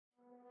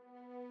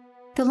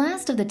The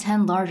last of the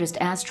 10 largest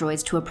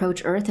asteroids to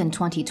approach Earth in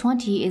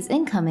 2020 is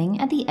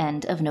incoming at the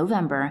end of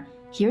November.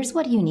 Here's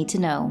what you need to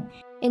know.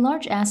 A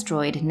large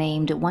asteroid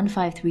named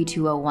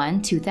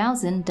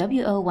 153201-2000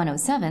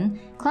 WO107,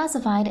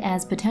 classified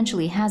as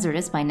potentially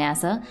hazardous by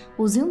NASA,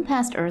 will zoom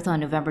past Earth on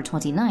November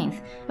 29th,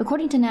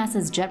 according to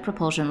NASA's Jet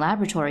Propulsion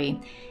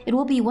Laboratory. It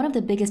will be one of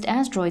the biggest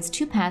asteroids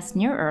to pass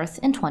near Earth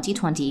in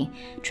 2020.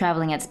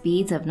 Traveling at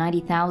speeds of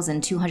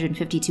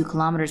 90,252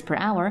 kilometers per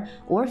hour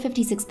or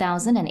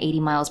 56,080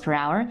 miles per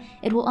hour,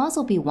 it will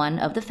also be one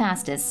of the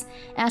fastest.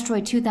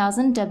 Asteroid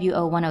 2000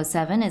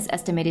 WO107 is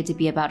estimated to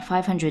be about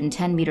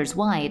 510 meters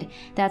wide.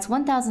 That's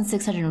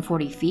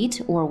 1,640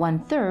 feet, or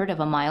 1/3 of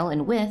a mile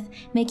in width,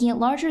 making it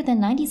larger than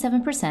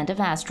 97%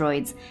 of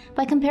asteroids.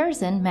 By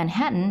comparison,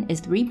 Manhattan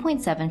is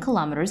 3.7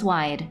 kilometers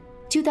wide.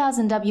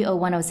 2000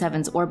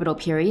 WO107's orbital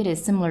period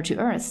is similar to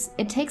Earth's.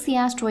 It takes the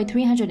asteroid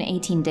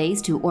 318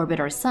 days to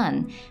orbit our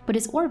Sun, but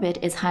its orbit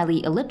is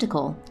highly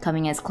elliptical,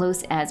 coming as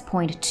close as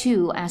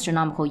 0.2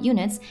 astronomical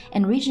units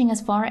and reaching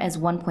as far as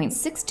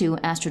 1.62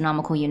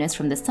 astronomical units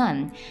from the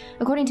Sun.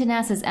 According to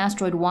NASA's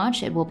Asteroid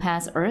Watch, it will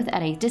pass Earth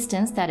at a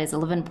distance that is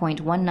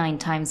 11.19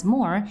 times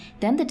more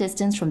than the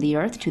distance from the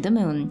Earth to the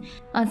Moon.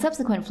 On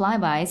subsequent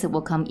flybys, it will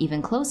come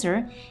even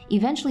closer,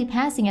 eventually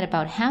passing at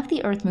about half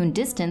the Earth-Moon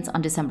distance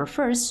on December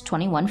 1st,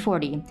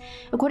 2140.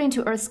 According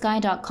to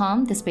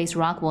EarthSky.com, the space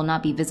rock will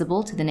not be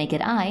visible to the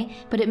naked eye,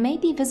 but it may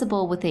be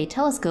visible with a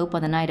telescope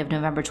on the night of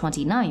November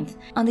 29th.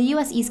 On the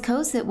US East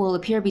Coast, it will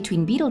appear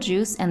between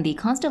Betelgeuse and the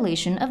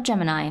constellation of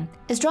Gemini.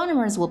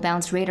 Astronomers will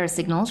bounce radar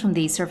signals from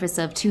the surface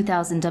of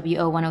 2000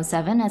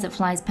 WO107 as it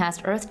flies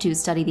past Earth to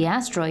study the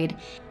asteroid.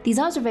 These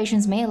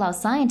observations may allow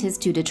scientists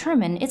to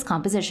determine its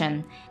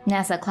composition.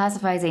 NASA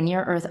classifies a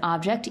near-Earth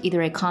object,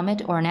 either a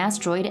comet or an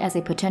asteroid, as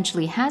a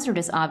potentially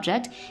hazardous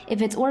object if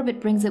its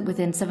orbit brings it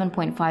within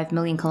 7.5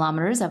 million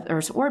kilometers of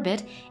Earth's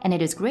orbit and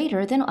it is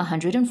greater than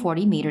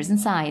 140 meters in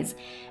size.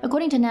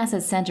 According to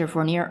NASA's Center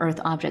for Near-Earth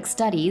Object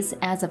Studies,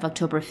 as of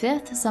October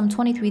 5th, some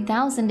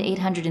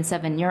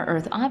 23,807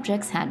 near-Earth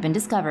objects had been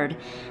discovered.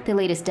 The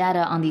latest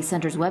data on the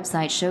center's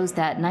website shows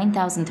that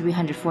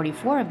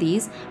 9,344 of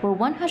these were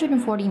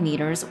 140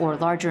 meters or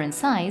larger in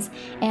size,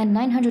 and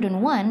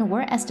 901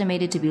 were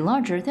estimated to be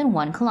larger than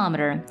 1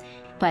 kilometer.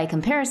 By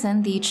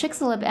comparison, the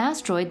Chicxulub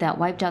asteroid that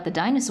wiped out the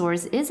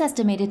dinosaurs is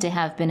estimated to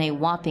have been a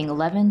whopping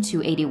 11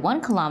 to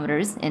 81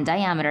 kilometers in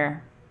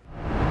diameter.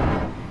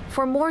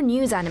 For more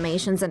news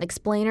animations and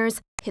explainers,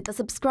 hit the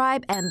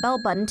subscribe and bell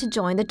button to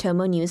join the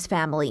TomoNews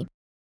family.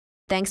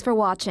 Thanks for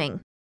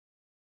watching.